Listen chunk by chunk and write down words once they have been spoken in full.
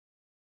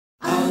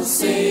I'll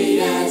say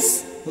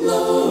yes,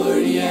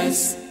 Lord,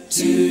 yes,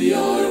 to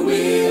your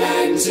will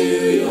and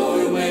to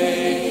your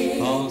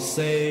way. I'll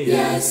say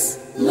yes,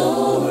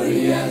 Lord,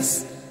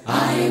 yes,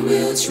 I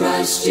will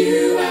trust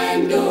you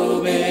and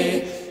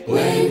obey.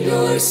 When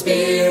your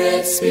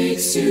Spirit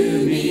speaks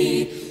to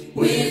me,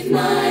 with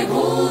my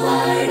whole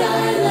heart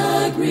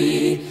I'll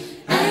agree,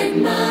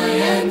 and my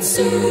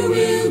answer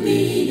will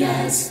be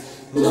yes,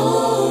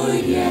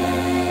 Lord,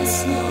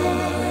 yes,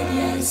 Lord,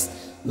 yes.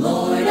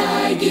 Lord,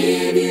 I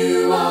give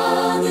you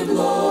all the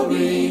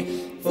glory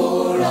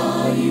for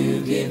all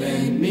you've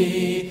given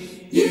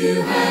me.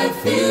 You have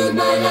filled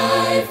my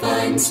life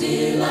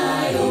until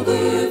I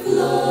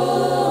overflowed.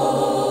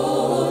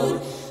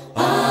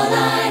 All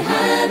I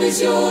have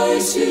is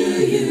yours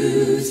to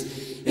use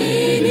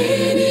in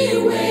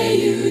any way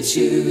you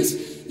choose.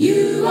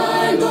 You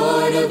are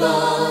Lord of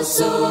all,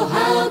 so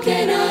how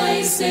can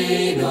I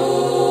say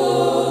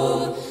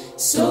no?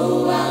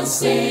 So I'll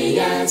say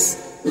yes,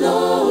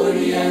 Lord,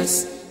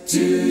 yes, to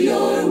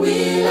your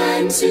will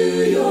and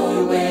to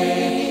your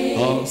way.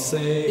 I'll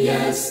say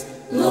yes,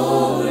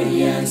 Lord,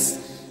 yes,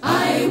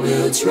 I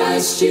will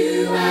trust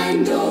you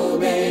and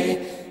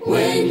obey.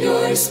 When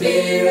your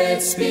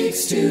Spirit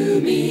speaks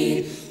to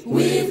me,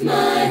 with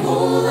my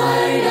whole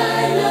heart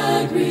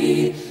I'll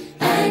agree,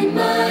 and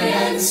my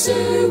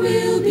answer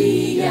will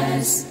be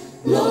yes,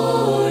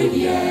 Lord,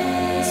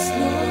 yes,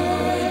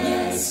 Lord,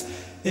 yes.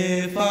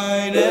 if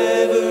I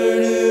never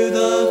knew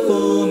the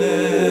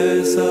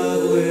fullness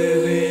of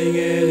living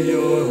in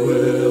your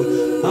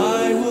will,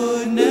 I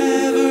would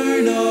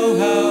never know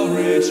how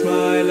rich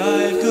my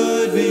life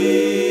could be.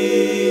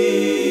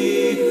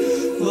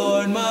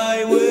 Lord,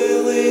 my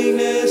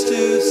willingness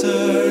to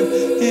serve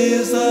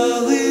is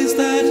the least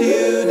that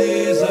you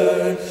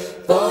deserve.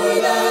 For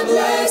the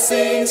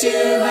blessings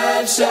you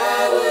have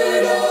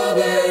showered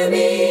over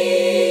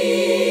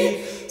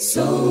me.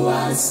 So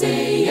I'll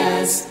say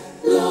yes,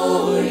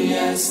 Lord,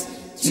 yes,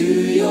 to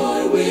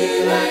your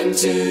will and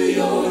to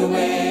your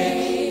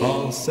way.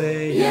 I'll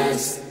say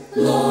yes,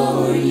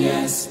 Lord,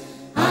 yes,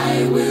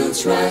 I will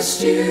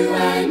trust you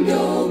and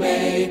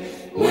obey.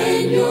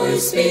 When your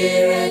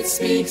Spirit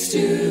speaks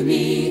to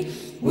me,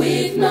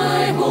 with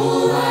my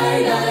whole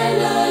heart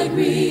I'll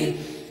agree,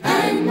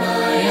 and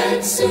my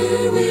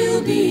answer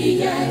will be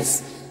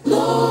yes,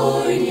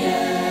 Lord,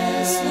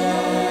 yes,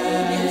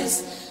 Lord,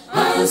 yes.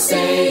 I'll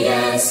say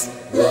yes,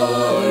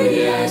 Lord,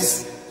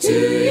 yes, to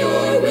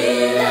your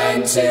will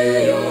and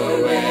to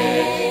your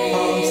way.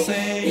 I'll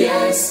say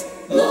yes,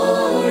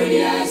 Lord,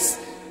 yes,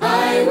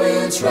 I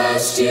will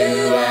trust you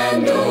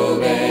and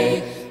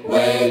obey.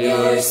 When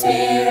your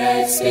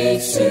Spirit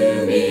speaks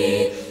to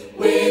me,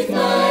 with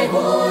my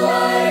whole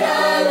heart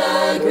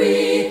I'll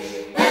agree,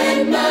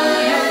 and my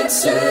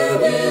answer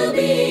will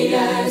be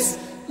yes,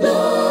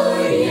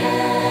 Lord,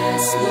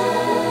 yes,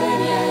 Lord,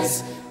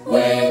 yes.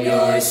 When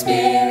your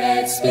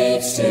Spirit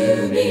speaks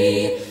to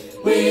me,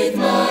 with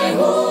my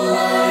whole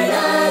heart